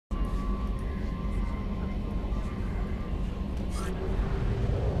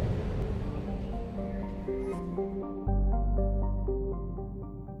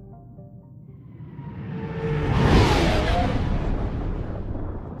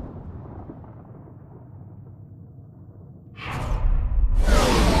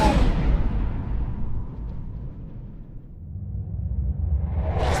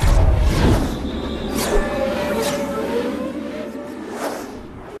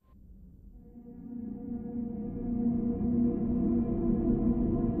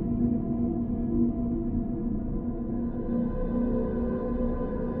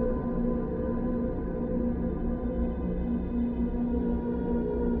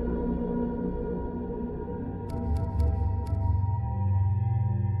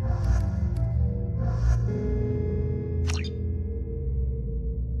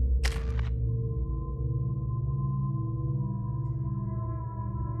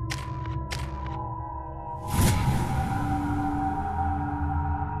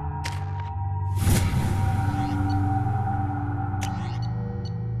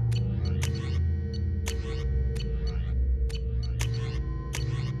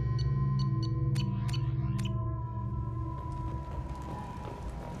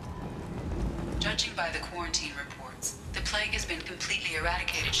Judging by the quarantine reports, the plague has been completely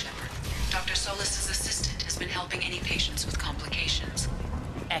eradicated, Shepard. Dr. Solis's assistant has been helping any patients with complications.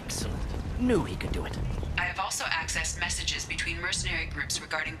 Excellent. Knew he could do it. I have also accessed messages between mercenary groups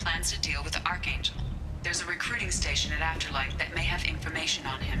regarding plans to deal with the Archangel. There's a recruiting station at Afterlife that may have information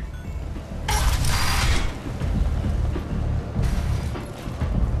on him.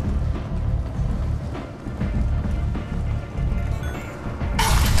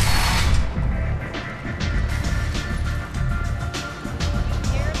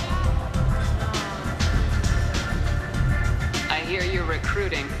 I hear you're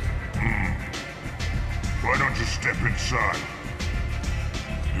recruiting. Why don't you step inside?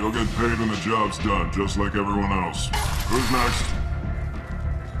 You'll get paid when the job's done, just like everyone else. Who's next?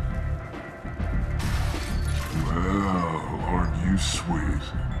 Well, aren't you sweet?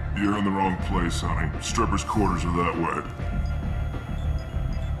 You're in the wrong place, honey. Strippers' quarters are that way.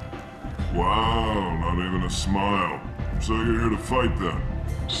 Wow, not even a smile. So you're here to fight then?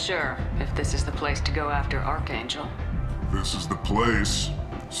 Sure, if this is the place to go after Archangel. This is the place.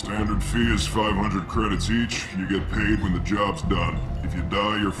 Standard fee is 500 credits each. You get paid when the job's done. If you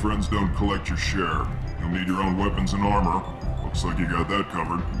die, your friends don't collect your share. You'll need your own weapons and armor. Looks like you got that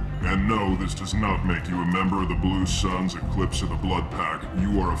covered. And no, this does not make you a member of the Blue Suns, Eclipse, or the Blood Pack.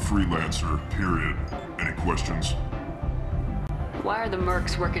 You are a freelancer, period. Any questions? Why are the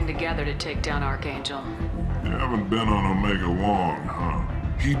mercs working together to take down Archangel? You haven't been on Omega long,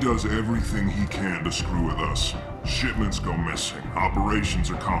 huh? He does everything he can to screw with us. Shipments go missing. Operations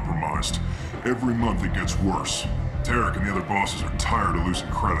are compromised. Every month it gets worse. Tarek and the other bosses are tired of losing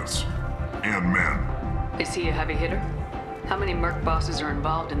credits. And men. Is he a heavy hitter? How many merc bosses are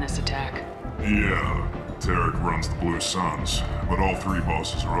involved in this attack? Yeah, Tarek runs the Blue Suns, but all three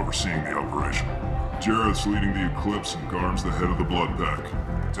bosses are overseeing the operation. Jarrett's leading the Eclipse and Garm's the head of the Blood Pack.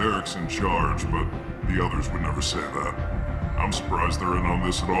 Tarek's in charge, but the others would never say that. I'm surprised they're in on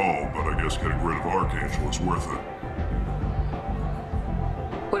this at all, but I guess getting rid of Archangel is worth it.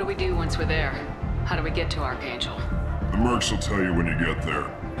 What do we do once we're there? How do we get to Archangel? The mercs will tell you when you get there.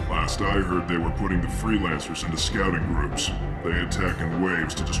 Last I heard, they were putting the freelancers into scouting groups. They attack in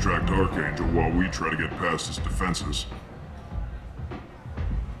waves to distract Archangel while we try to get past his defenses.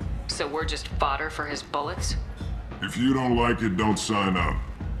 So we're just fodder for his bullets? If you don't like it, don't sign up.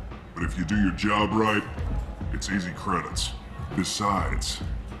 But if you do your job right, it's easy credits. Besides,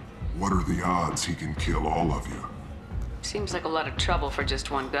 what are the odds he can kill all of you? Seems like a lot of trouble for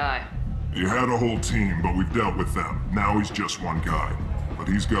just one guy. He had a whole team, but we've dealt with them. Now he's just one guy. But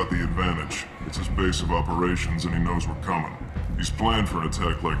he's got the advantage. It's his base of operations and he knows we're coming. He's planned for an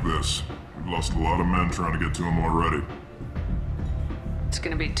attack like this. We've lost a lot of men trying to get to him already. It's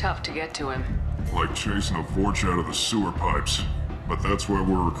gonna be tough to get to him. Like chasing a Vorch out of the sewer pipes. But that's why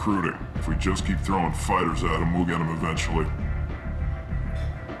we're recruiting. If we just keep throwing fighters at him, we'll get him eventually.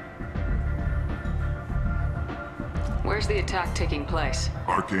 Where's the attack taking place?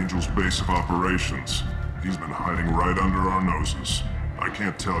 Archangel's base of operations. He's been hiding right under our noses. I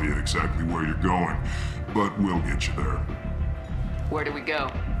can't tell you exactly where you're going, but we'll get you there. Where do we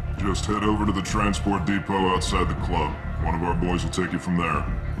go? Just head over to the transport depot outside the club. One of our boys will take you from there.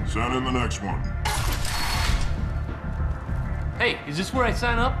 Send in the next one. Hey, is this where I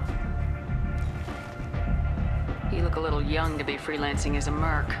sign up? You look a little young to be freelancing as a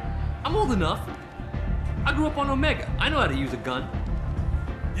merc. I'm old enough. I grew up on Omega. I know how to use a gun.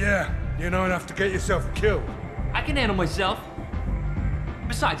 Yeah, you know enough to get yourself killed. I can handle myself.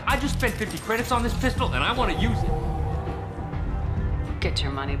 Besides, I just spent 50 credits on this pistol and I want to use it. Get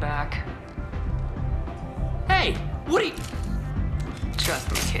your money back. Hey, what are you...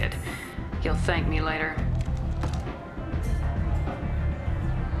 Trust me, kid. You'll thank me later.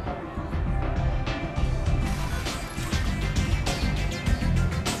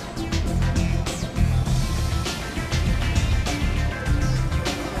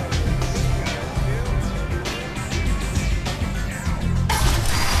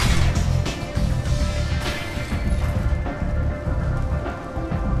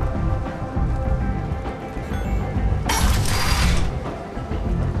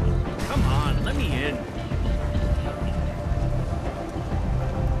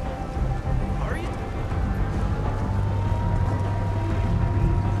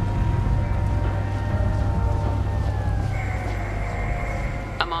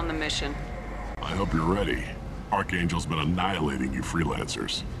 Mission. I hope you're ready. Archangel's been annihilating you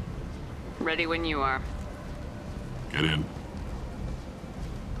freelancers. Ready when you are. Get in.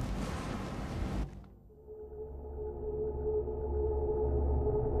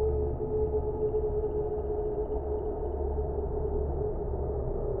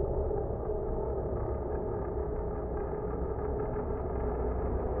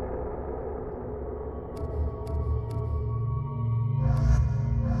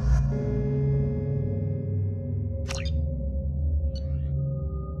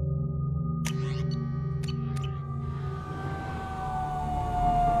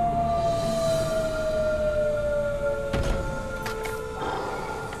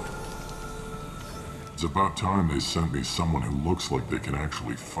 It's about time they sent me someone who looks like they can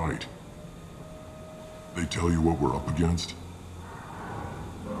actually fight. They tell you what we're up against?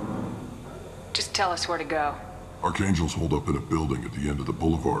 Just tell us where to go. Archangel's holed up in a building at the end of the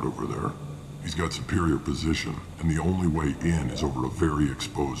boulevard over there. He's got superior position, and the only way in is over a very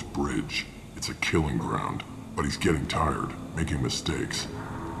exposed bridge. It's a killing ground, but he's getting tired, making mistakes.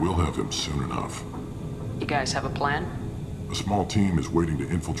 We'll have him soon enough. You guys have a plan? A small team is waiting to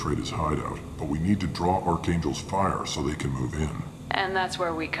infiltrate his hideout, but we need to draw Archangel's fire so they can move in. And that's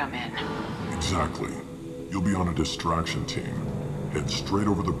where we come in. Exactly. You'll be on a distraction team. Head straight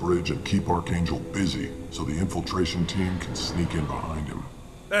over the bridge and keep Archangel busy so the infiltration team can sneak in behind him.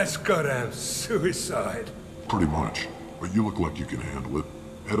 That's goddamn suicide. Pretty much, but you look like you can handle it.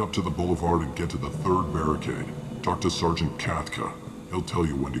 Head up to the boulevard and get to the third barricade. Talk to Sergeant Katka. He'll tell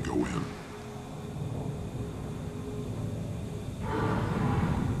you when to go in.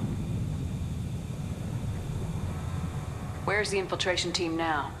 Where's the infiltration team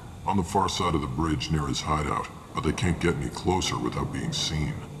now? On the far side of the bridge near his hideout, but they can't get any closer without being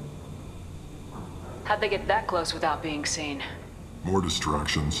seen. How'd they get that close without being seen? More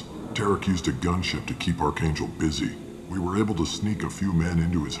distractions. Tarek used a gunship to keep Archangel busy. We were able to sneak a few men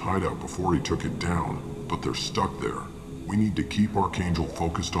into his hideout before he took it down, but they're stuck there. We need to keep Archangel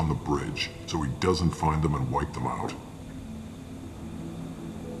focused on the bridge, so he doesn't find them and wipe them out.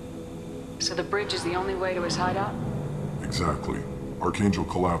 So the bridge is the only way to his hideout? Exactly. Archangel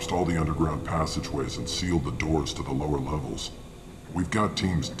collapsed all the underground passageways and sealed the doors to the lower levels. We've got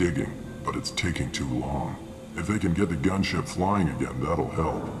teams digging, but it's taking too long. If they can get the gunship flying again, that'll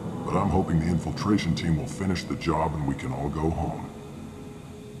help. But I'm hoping the infiltration team will finish the job and we can all go home.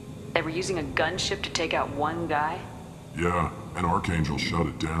 They were using a gunship to take out one guy? Yeah, and Archangel shut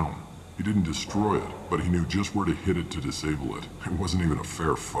it down. He didn't destroy it, but he knew just where to hit it to disable it. It wasn't even a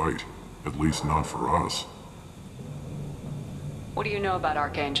fair fight. At least not for us. What do you know about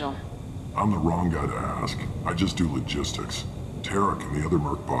Archangel? I'm the wrong guy to ask. I just do logistics. Tarek and the other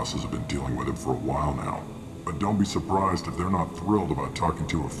merc bosses have been dealing with him for a while now. But don't be surprised if they're not thrilled about talking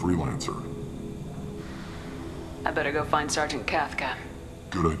to a freelancer. I better go find Sergeant Katka.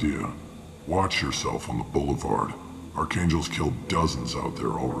 Good idea. Watch yourself on the boulevard. Archangel's killed dozens out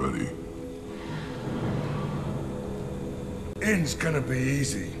there already. In's gonna be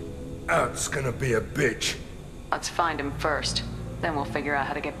easy. Out's gonna be a bitch. Let's find him first. Then we'll figure out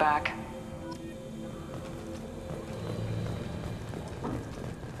how to get back.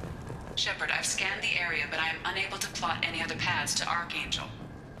 Shepard, I've scanned the area, but I am unable to plot any other paths to Archangel.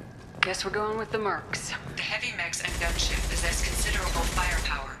 Guess we're going with the mercs. The heavy mechs and gunship possess considerable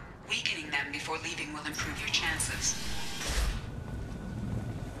firepower. Weakening them before leaving will improve your chances.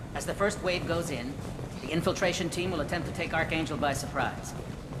 As the first wave goes in, the infiltration team will attempt to take Archangel by surprise.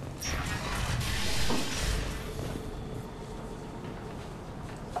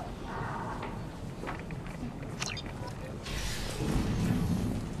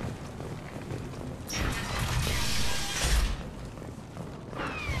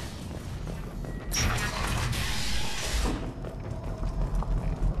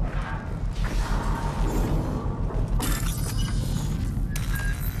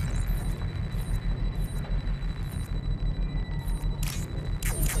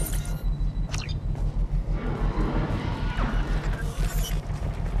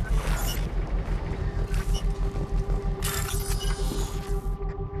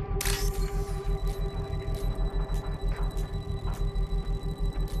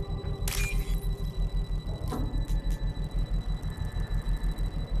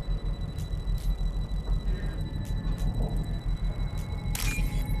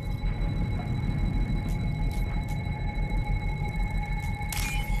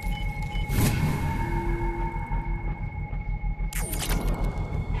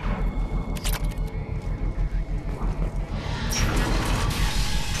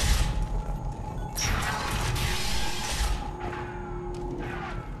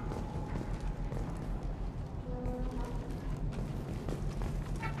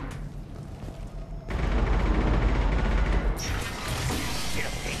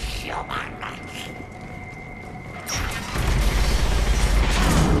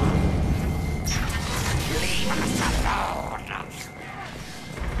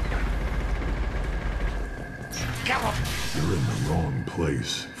 You're in the wrong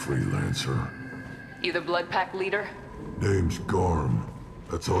place, freelancer. You the Blood Pack leader? Name's Garm.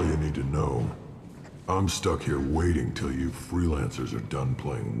 That's all you need to know. I'm stuck here waiting till you freelancers are done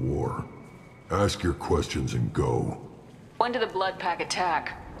playing war. Ask your questions and go. When did the Blood Pack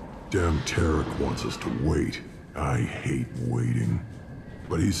attack? Damn Tarek wants us to wait. I hate waiting.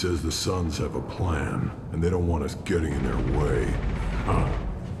 But he says the Sons have a plan, and they don't want us getting in their way.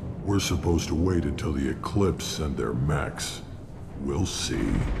 We're supposed to wait until the Eclipse send their mechs. We'll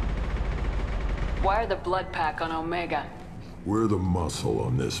see. Why are the blood pack on Omega? We're the muscle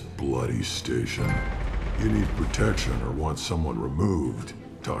on this bloody station. You need protection or want someone removed,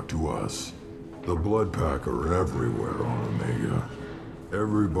 talk to us. The blood pack are everywhere on Omega.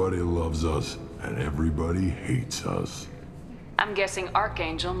 Everybody loves us, and everybody hates us. I'm guessing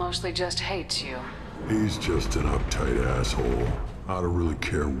Archangel mostly just hates you. He's just an uptight asshole. I don't really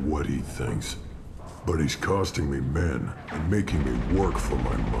care what he thinks. But he's costing me men and making me work for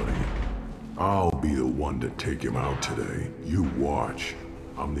my money. I'll be the one to take him out today. You watch.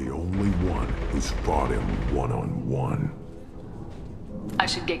 I'm the only one who's fought him one-on-one. I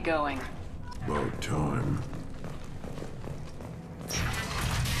should get going. About time.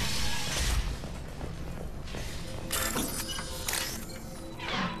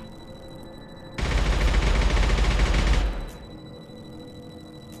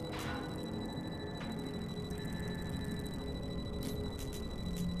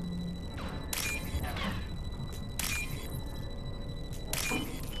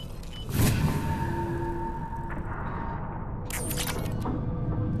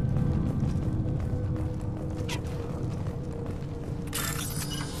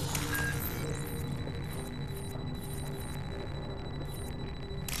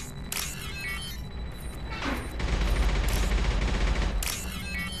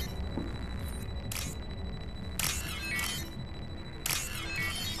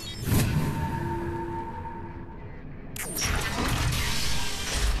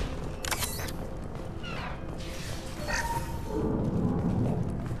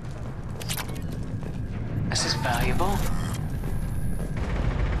 This is valuable.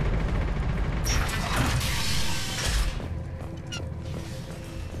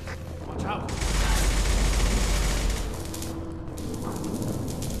 Watch out.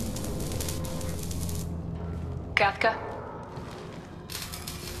 Kafka?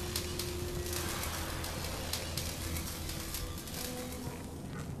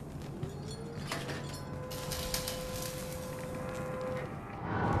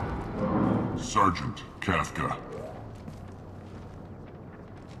 Sergeant Kafka.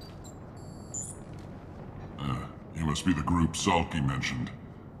 You must be the group Salky mentioned.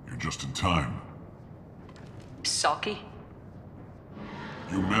 You're just in time. Salky?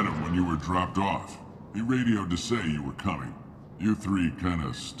 You met him when you were dropped off. He radioed to say you were coming. You three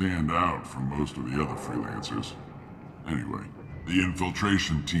kinda stand out from most of the other freelancers. Anyway, the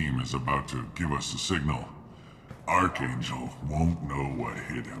infiltration team is about to give us a signal. Archangel won't know what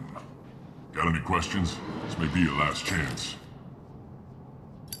hit him. Got any questions? This may be your last chance.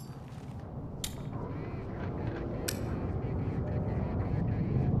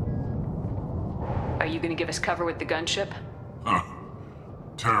 Are you gonna give us cover with the gunship? Huh.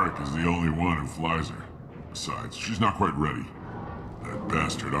 Tarek is the only one who flies her. Besides, she's not quite ready. That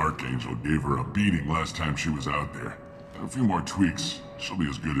bastard Archangel gave her a beating last time she was out there. A few more tweaks, she'll be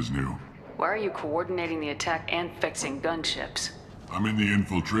as good as new. Why are you coordinating the attack and fixing gunships? I'm in the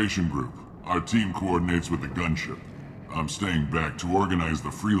infiltration group. Our team coordinates with the gunship. I'm staying back to organize the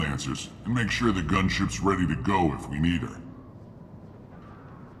freelancers and make sure the gunship's ready to go if we need her.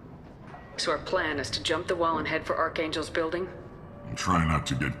 So our plan is to jump the wall and head for Archangel's building? And try not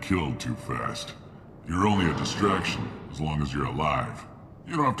to get killed too fast. You're only a distraction, as long as you're alive.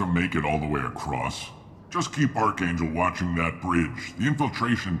 You don't have to make it all the way across. Just keep Archangel watching that bridge. The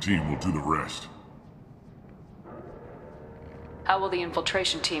infiltration team will do the rest. How will the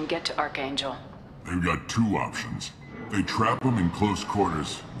infiltration team get to Archangel? They've got two options. They trap him in close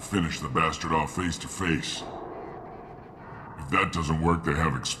quarters and finish the bastard off face to face. If that doesn't work, they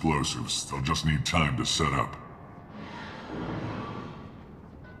have explosives. They'll just need time to set up.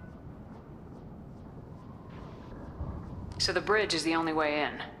 So the bridge is the only way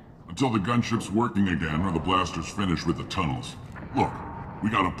in? Until the gunship's working again or the blasters finish with the tunnels. Look, we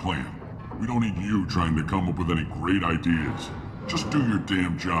got a plan. We don't need you trying to come up with any great ideas. Just do your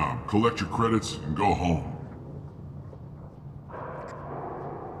damn job, collect your credits, and go home.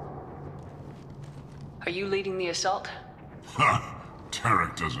 Are you leading the assault? Ha!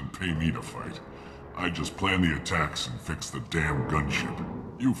 Tarek doesn't pay me to fight. I just plan the attacks and fix the damn gunship.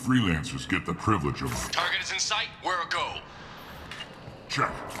 You freelancers get the privilege of... Target is in sight. Where a go?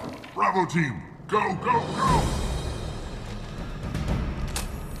 Check. Bravo team, go, go, go!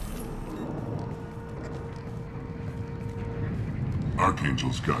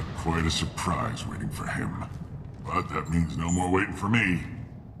 Archangel's got quite a surprise waiting for him. But that means no more waiting for me.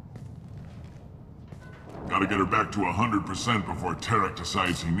 Got Gotta get her back to 100% before Tarek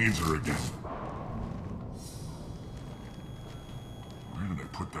decides he needs her again. Where did I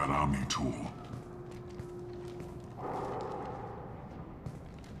put that Omni tool?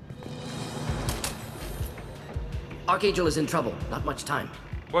 Archangel is in trouble. Not much time.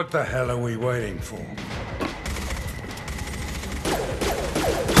 What the hell are we waiting for?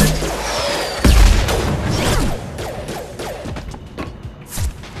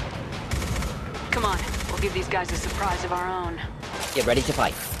 Come on, we'll give these guys a surprise of our own. Get ready to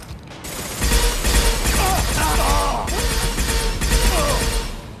fight.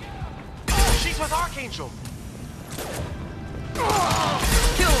 She's with Archangel. Kill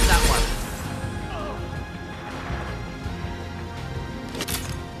that one.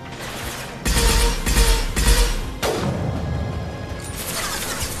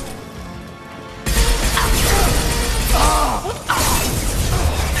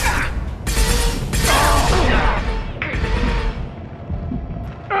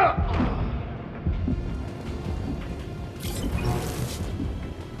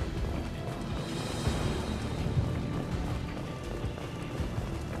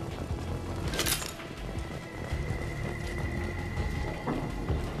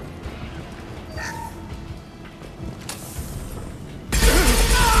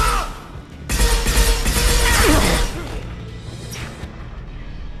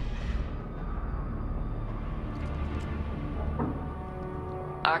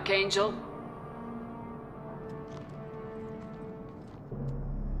 Archangel?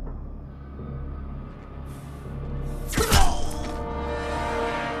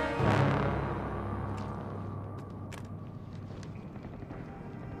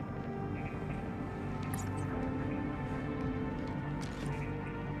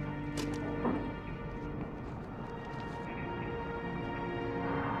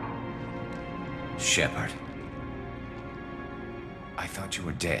 Shepard. I thought you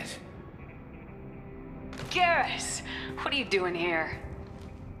were dead. Garrus! What are you doing here?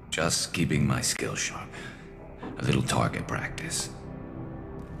 Just keeping my skills sharp. A little target practice.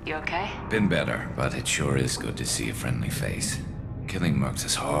 You okay? Been better, but it sure is good to see a friendly face. Killing mercs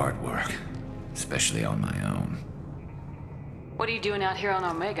is hard work, especially on my own. What are you doing out here on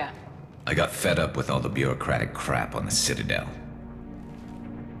Omega? I got fed up with all the bureaucratic crap on the Citadel.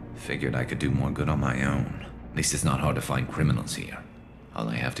 Figured I could do more good on my own. At least it's not hard to find criminals here. All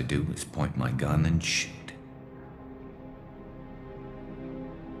I have to do is point my gun and shoot.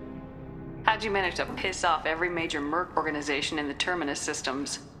 How'd you manage to piss off every major merc organization in the Terminus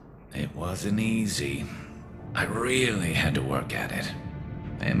systems? It wasn't easy. I really had to work at it.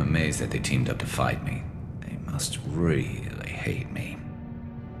 I am amazed that they teamed up to fight me. They must really hate me.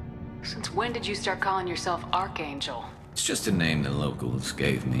 Since when did you start calling yourself Archangel? It's just a name the locals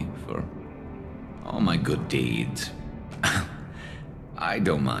gave me for all my good deeds. I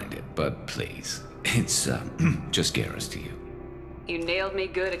don't mind it, but please, it's just Garrus to you. You nailed me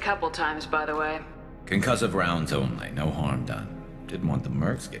good a couple times, by the way. Concussive rounds only, no harm done. Didn't want the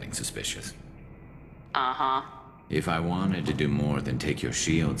mercs getting suspicious. Uh-huh. If I wanted to do more than take your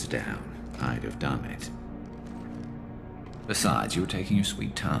shields down, I'd have done it. Besides, you were taking your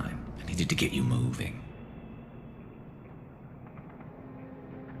sweet time. I needed to get you moving.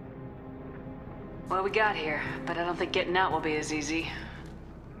 Well, we got here, but I don't think getting out will be as easy.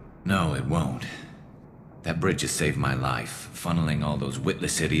 No, it won't. That bridge has saved my life, funneling all those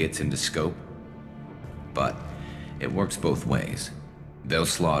witless idiots into scope. But it works both ways. They'll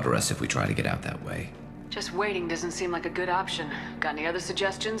slaughter us if we try to get out that way. Just waiting doesn't seem like a good option. Got any other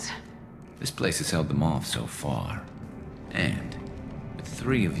suggestions? This place has held them off so far. And with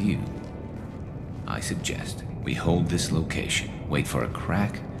 3 of you, I suggest we hold this location, wait for a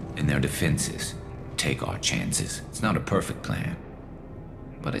crack in their defenses, take our chances. It's not a perfect plan,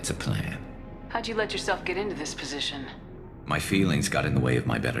 but it's a plan. How'd you let yourself get into this position? My feelings got in the way of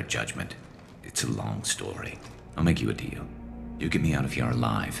my better judgment. It's a long story. I'll make you a deal. You get me out of here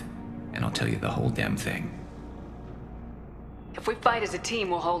alive, and I'll tell you the whole damn thing. If we fight as a team,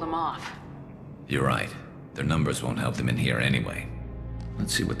 we'll hold them off. You're right. Their numbers won't help them in here anyway.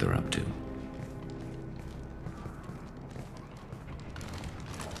 Let's see what they're up to.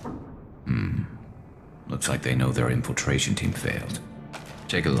 Looks like they know their infiltration team failed.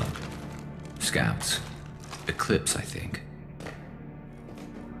 Take a look. Scouts. Eclipse, I think.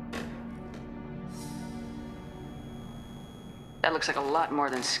 That looks like a lot more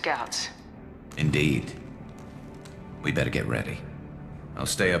than scouts. Indeed. We better get ready. I'll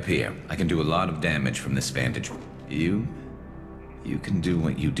stay up here. I can do a lot of damage from this vantage. You can do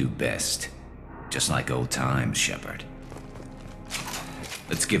what you do best. Just like old times, Shepard.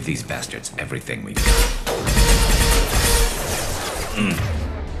 Let's give these bastards everything we've got.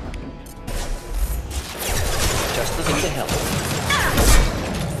 Just the thing to help.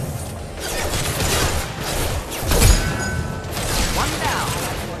 One down.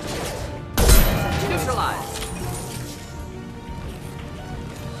 Neutralized.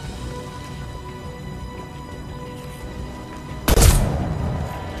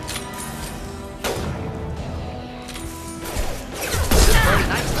 Very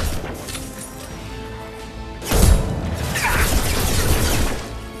nicely.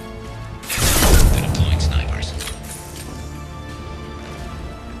 Deploying snipers.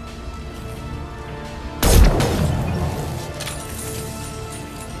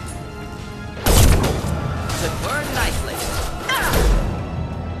 Should burn nicely.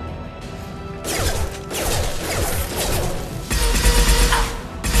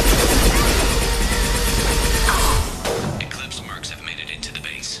 Eclipse mercs have made it into the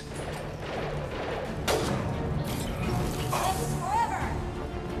base.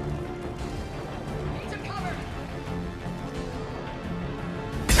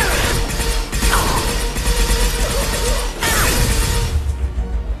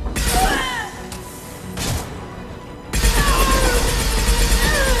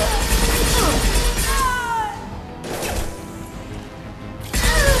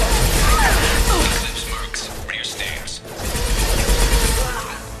 Eclipse mercs, rear stairs.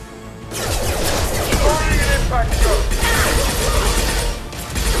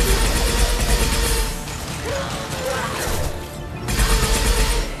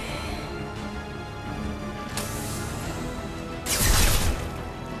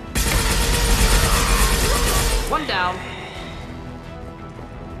 One down.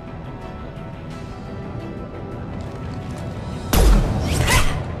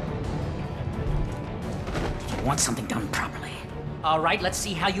 You want something done properly. All right, let's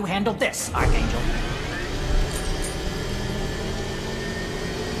see how you handle this, Archangel.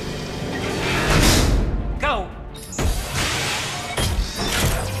 Go!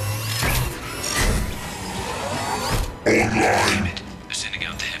 Damn it. They're sending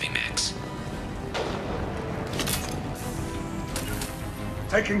out the heavy mechs.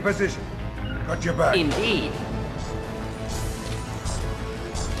 Taking position. Got your back. Indeed.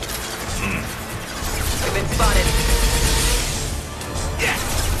 We've been spotted.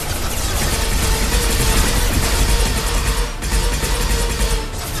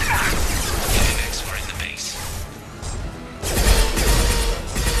 Heavy mechs are in the base.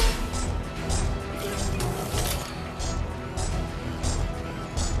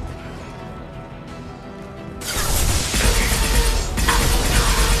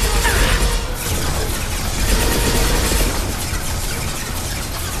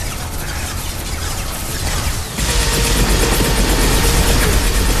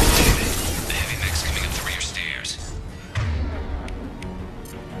 The heavy mech's coming up the rear stairs.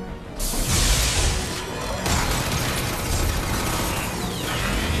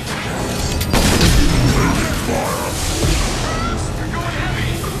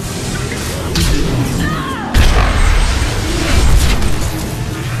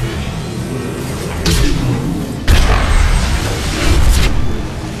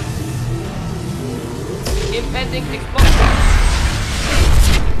 Impending explosion.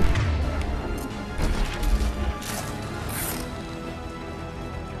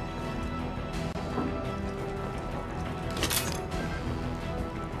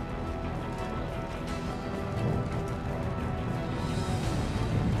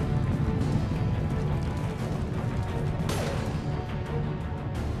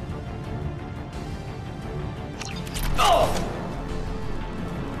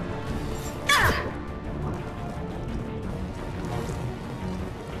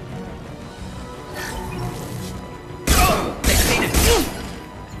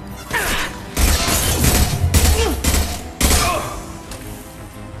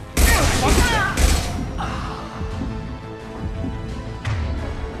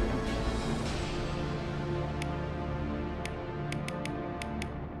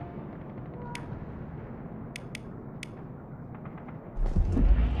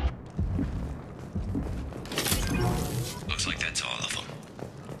 Looks like that's all of them.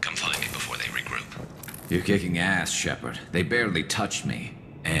 Come find me before they regroup. You're kicking ass, Shepard. They barely touched me.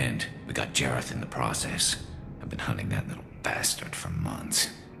 And we got Jareth in the process. I've been hunting that little bastard for months.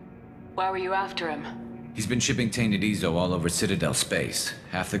 Why were you after him? He's been shipping tainted Ezo all over Citadel space.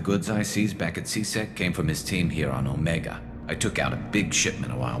 Half the goods I seized back at CSEC came from his team here on Omega. I took out a big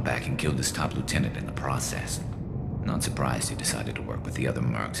shipment a while back and killed his top lieutenant in the process. Not surprised he decided to work with the other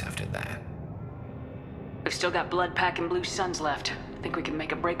mercs after that. We've still got Blood Pack and Blue Suns left. Think we can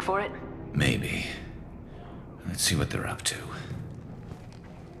make a break for it? Maybe. Let's see what they're up to.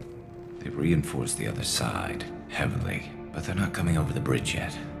 They reinforced the other side, heavily, but they're not coming over the bridge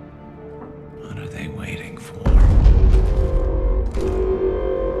yet. What are they waiting for?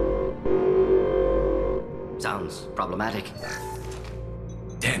 Sounds problematic.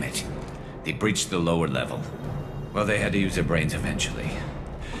 Damn it! They breached the lower level. Well, they had to use their brains eventually.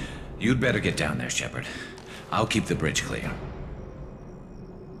 You'd better get down there, Shepard. I'll keep the bridge clear.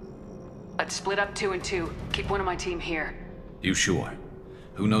 I'd split up 2 and 2. Keep one of my team here. You sure?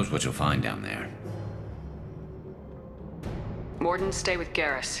 Who knows what you'll find down there? Morden, stay with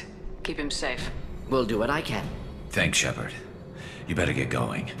Garrus. Keep him safe. We'll do what I can. Thanks, Shepard. You better get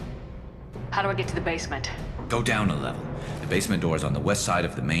going. How do I get to the basement? Go down a level. The basement door is on the west side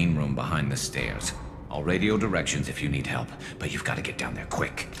of the main room behind the stairs. I'll radio directions if you need help, but you've got to get down there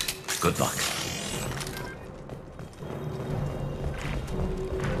quick. Good luck.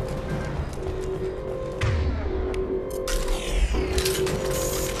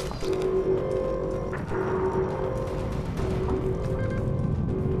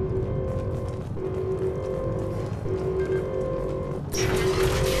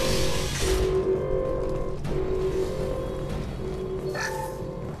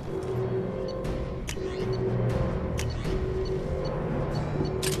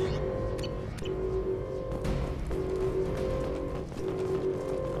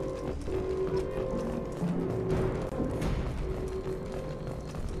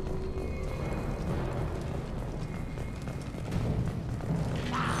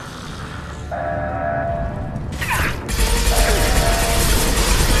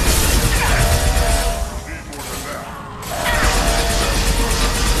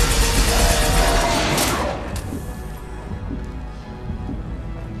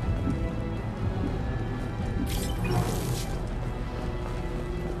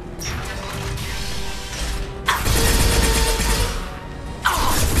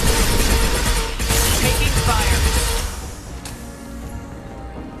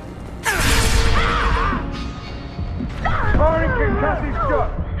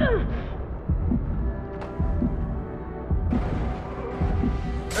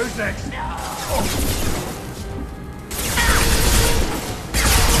 Who's next?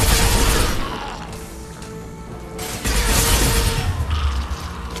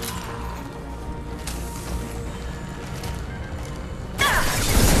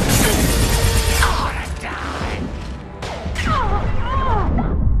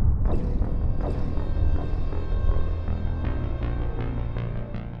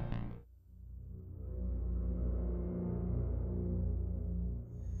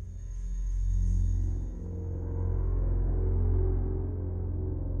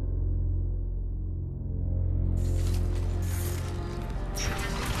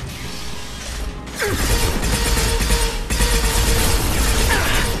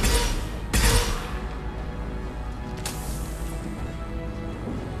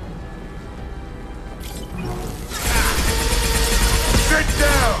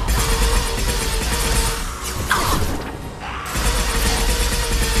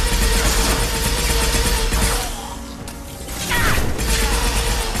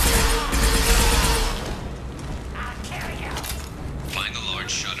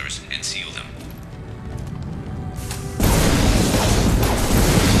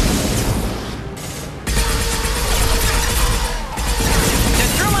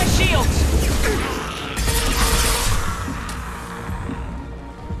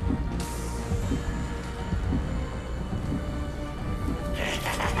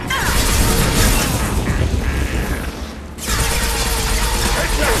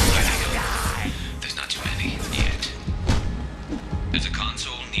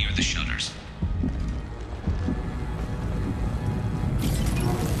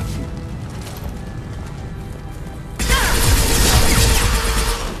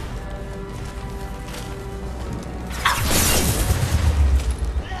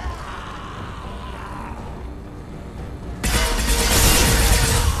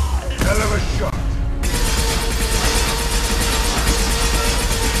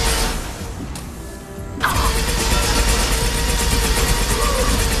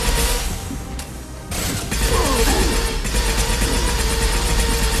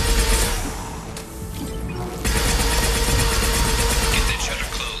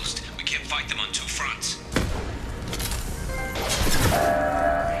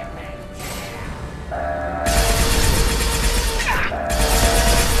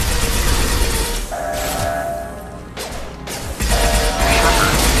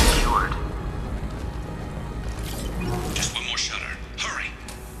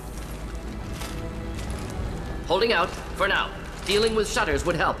 Holding out, for now. Dealing with shutters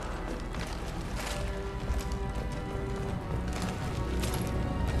would help.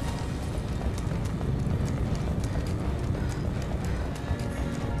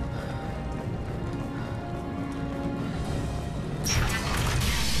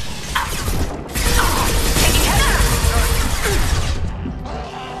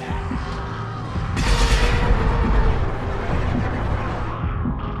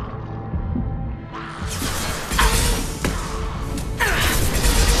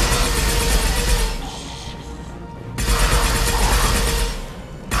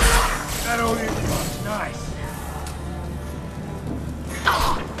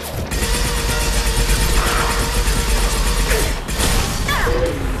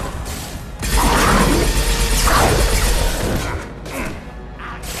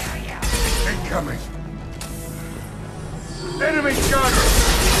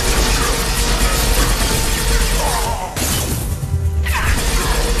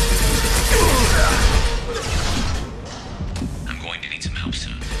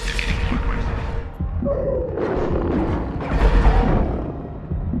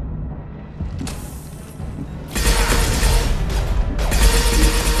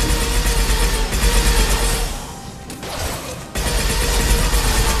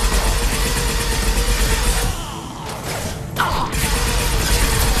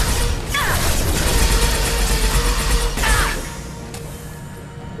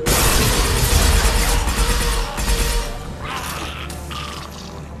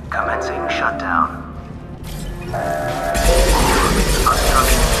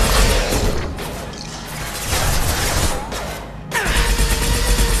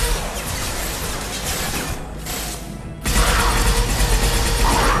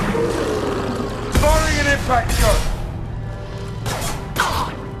 Track shot.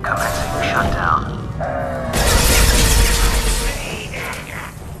 Commencing shutdown.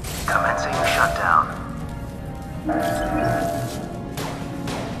 Commencing shutdown.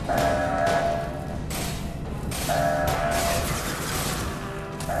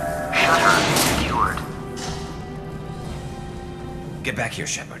 Shutter secured. Get back here,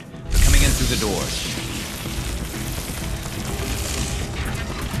 Shepard. They're coming in through the doors.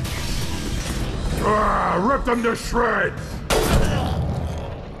 Rip them to shreds!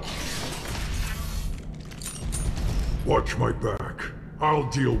 Watch my back. I'll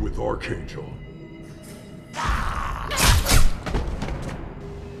deal with Archangel.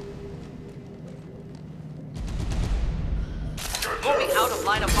 Moving out of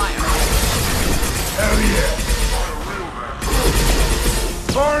line of fire. Hell yeah.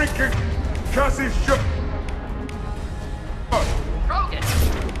 Sorry, Cassie shook. Krogan.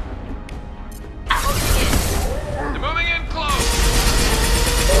 They're moving in close.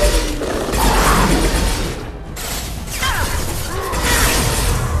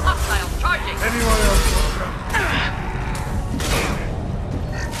 Hostile charging. Anyone else?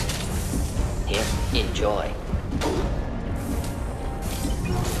 Here, enjoy.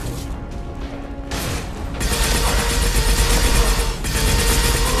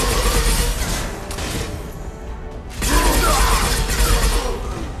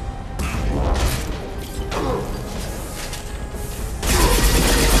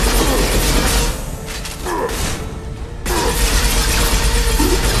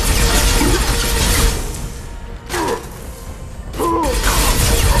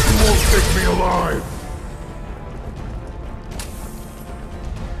 Take me alive!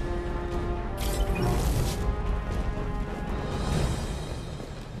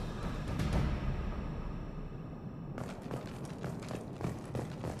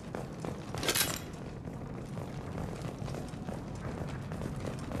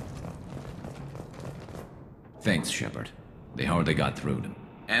 Thanks, Shepard. They hardly got through to him.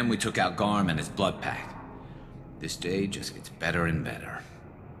 And we took out Garm and his blood pack. This day just gets better and better.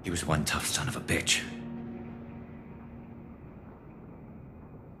 He was one tough son of a bitch.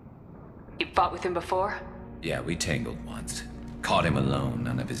 You fought with him before? Yeah, we tangled once. Caught him alone,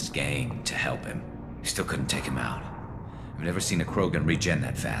 none of his gang to help him. Still couldn't take him out. I've never seen a Krogan regen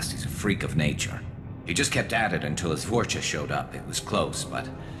that fast. He's a freak of nature. He just kept at it until his Vorcha showed up. It was close, but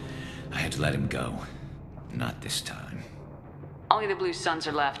I had to let him go. Not this time. Only the Blue Suns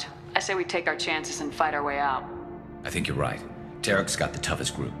are left. I say we take our chances and fight our way out. I think you're right. Tarek's got the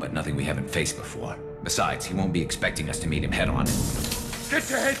toughest group, but nothing we haven't faced before. Besides, he won't be expecting us to meet him head-on. Get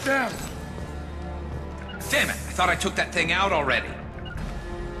your head down. Damn it! I thought I took that thing out already.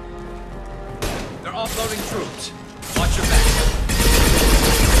 They're offloading troops. Watch your back.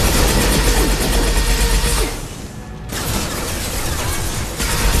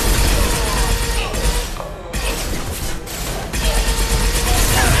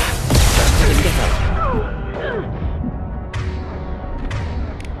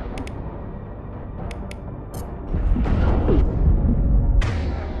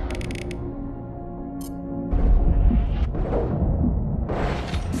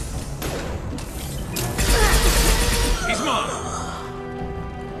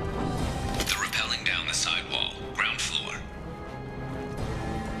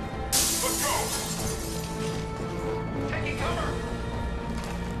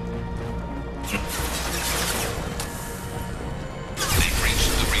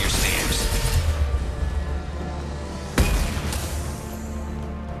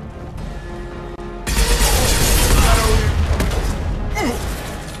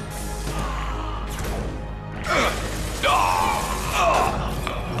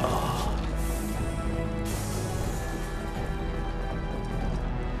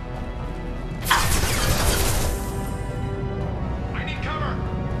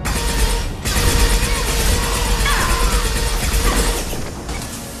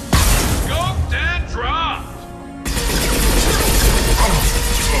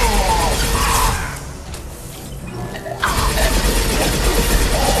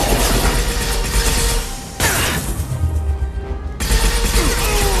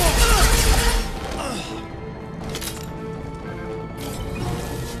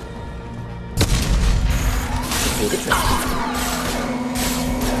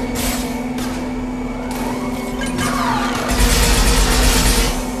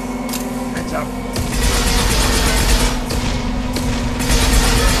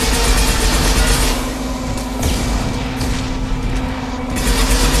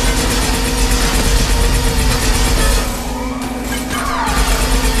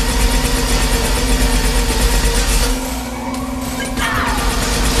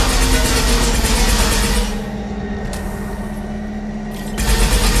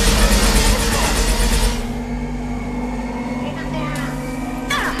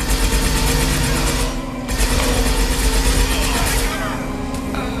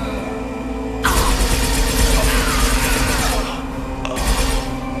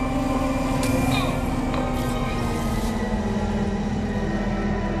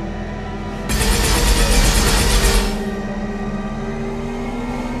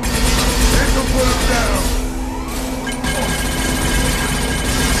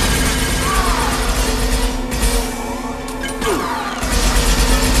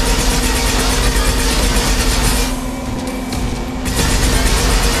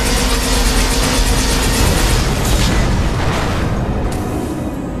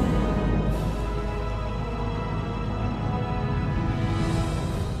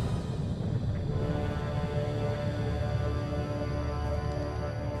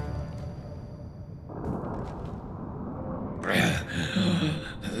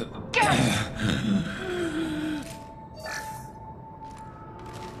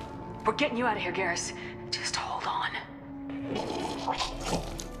 getting you out of here, Garrus. Just hold on.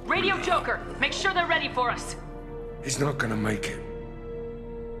 Radio Joker, make sure they're ready for us. He's not gonna make it.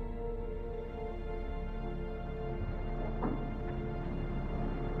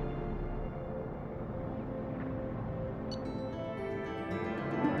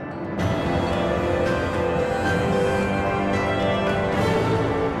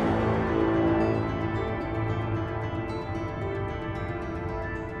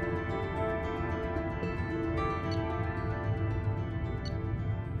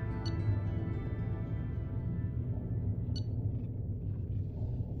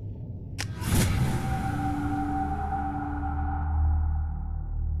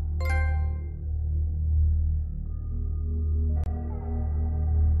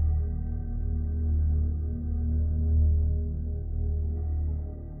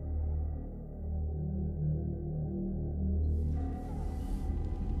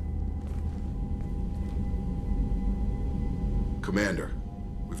 Commander,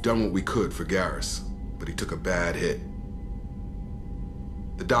 we've done what we could for Garrus, but he took a bad hit.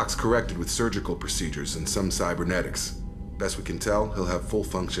 The doc's corrected with surgical procedures and some cybernetics. Best we can tell, he'll have full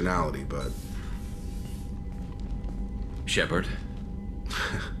functionality, but... Shepard?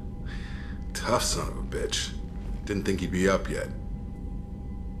 Tough son of a bitch. Didn't think he'd be up yet.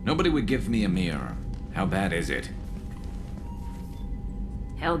 Nobody would give me a mirror. How bad is it?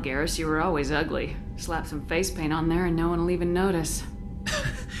 Hell, Garrus, you were always ugly. Slap some face paint on there and no one will even notice.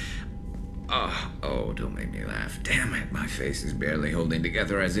 Oh, don't make me laugh. Damn it, my face is barely holding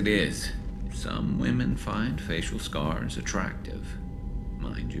together as it is. Some women find facial scars attractive.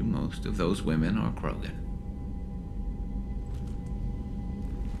 Mind you, most of those women are Krogan.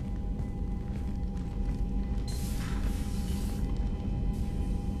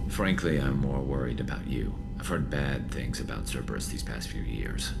 Frankly, I'm more worried about you. I've heard bad things about Cerberus these past few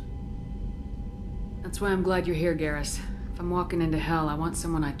years. That's why I'm glad you're here, Garrus. If I'm walking into hell, I want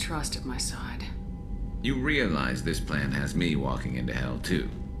someone I trust at my side. You realize this plan has me walking into hell, too.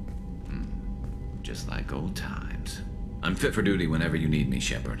 Just like old times. I'm fit for duty whenever you need me,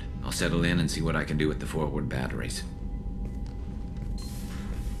 Shepard. I'll settle in and see what I can do with the forward batteries.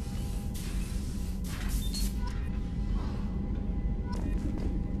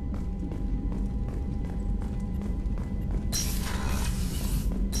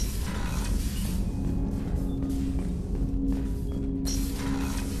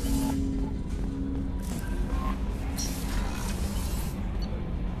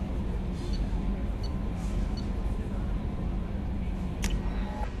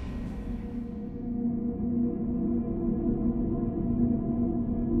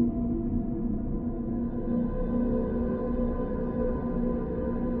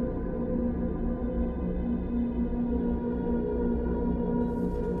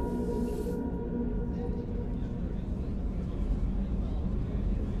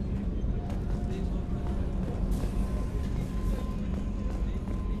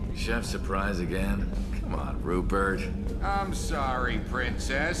 Chef surprise again? Come on, Rupert. I'm sorry,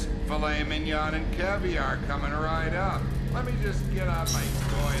 Princess. Filet mignon and caviar coming right up. Let me just get out my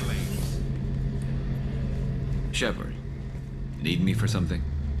doilies. Shepard, need me for something?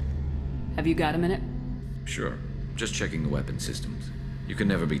 Have you got a minute? Sure. Just checking the weapon systems. You can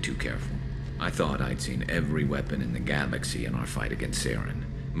never be too careful. I thought I'd seen every weapon in the galaxy in our fight against Saren.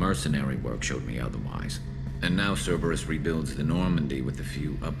 Mercenary work showed me otherwise. And now Cerberus rebuilds the Normandy with a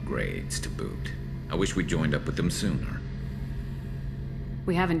few upgrades to boot. I wish we joined up with them sooner.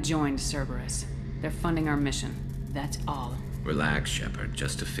 We haven't joined Cerberus. They're funding our mission. That's all. Relax, Shepard.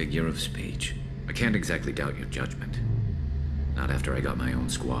 Just a figure of speech. I can't exactly doubt your judgment. Not after I got my own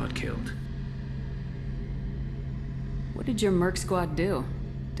squad killed. What did your merc squad do?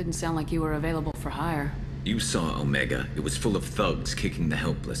 Didn't sound like you were available for hire. You saw Omega. It was full of thugs kicking the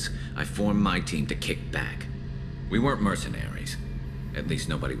helpless. I formed my team to kick back. We weren't mercenaries. At least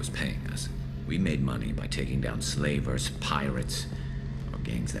nobody was paying us. We made money by taking down slavers, pirates, or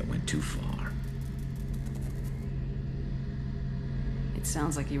gangs that went too far. It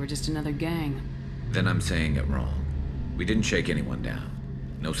sounds like you were just another gang. Then I'm saying it wrong. We didn't shake anyone down.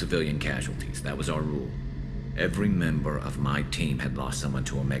 No civilian casualties. That was our rule. Every member of my team had lost someone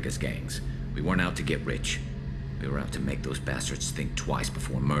to Omega's gangs. We weren't out to get rich. We were out to make those bastards think twice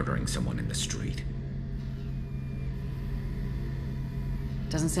before murdering someone in the street.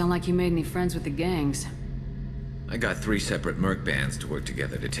 Doesn't sound like you made any friends with the gangs. I got 3 separate merc bands to work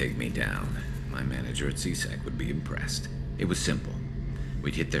together to take me down. My manager at CSEC would be impressed. It was simple.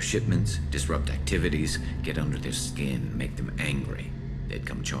 We'd hit their shipments, disrupt activities, get under their skin, make them angry. They'd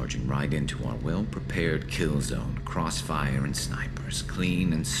come charging right into our well-prepared kill zone, crossfire and snipers,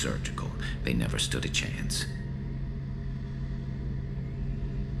 clean and surgical. They never stood a chance.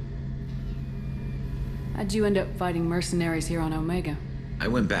 How'd you end up fighting mercenaries here on Omega? I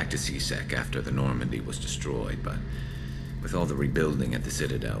went back to CSEC after the Normandy was destroyed, but with all the rebuilding at the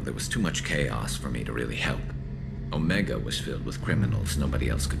Citadel, there was too much chaos for me to really help. Omega was filled with criminals nobody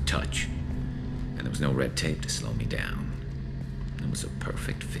else could touch, and there was no red tape to slow me down. It was a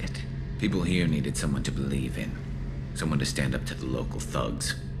perfect fit. People here needed someone to believe in, someone to stand up to the local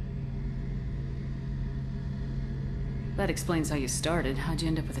thugs. That explains how you started. How'd you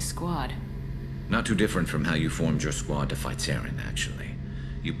end up with a squad? Not too different from how you formed your squad to fight Saren, actually.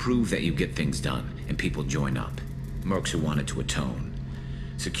 You prove that you get things done, and people join up. Mercs who wanted to atone.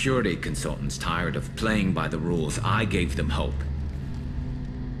 Security consultants tired of playing by the rules. I gave them hope.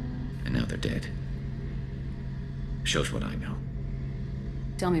 And now they're dead. Shows what I know.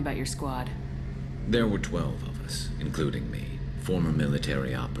 Tell me about your squad. There were 12 of us, including me. Former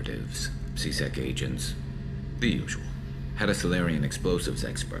military operatives, CSEC agents, the usual. Had a Solarian explosives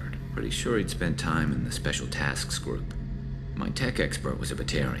expert. Pretty sure he'd spent time in the Special Tasks Group. My tech expert was a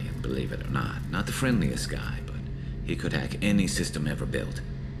Batarian, believe it or not. Not the friendliest guy, but he could hack any system ever built.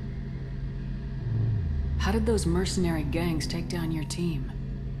 How did those mercenary gangs take down your team?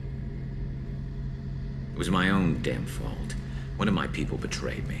 It was my own damn fault. One of my people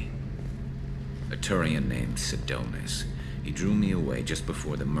betrayed me. A Turian named Sidonis. He drew me away just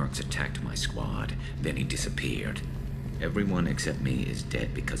before the Mercs attacked my squad. Then he disappeared. Everyone except me is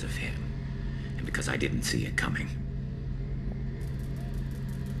dead because of him. And because I didn't see it coming.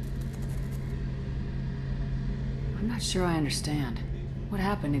 I'm not sure I understand. What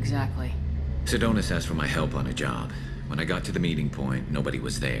happened exactly? Sidonis asked for my help on a job. When I got to the meeting point, nobody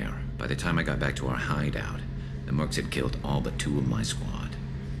was there. By the time I got back to our hideout, the Mercs had killed all but 2 of my squad.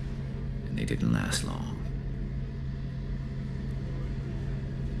 And they didn't last long.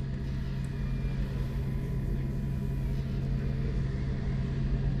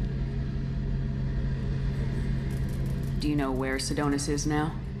 Do you know where Sidonis is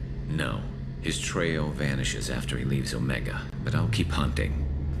now? No. His trail vanishes after he leaves Omega, but I'll keep hunting.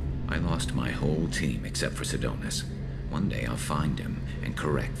 I lost my whole team except for Sidonis. One day I'll find him and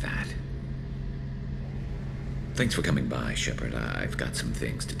correct that. Thanks for coming by, Shepard. I've got some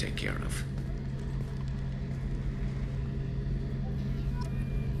things to take care of.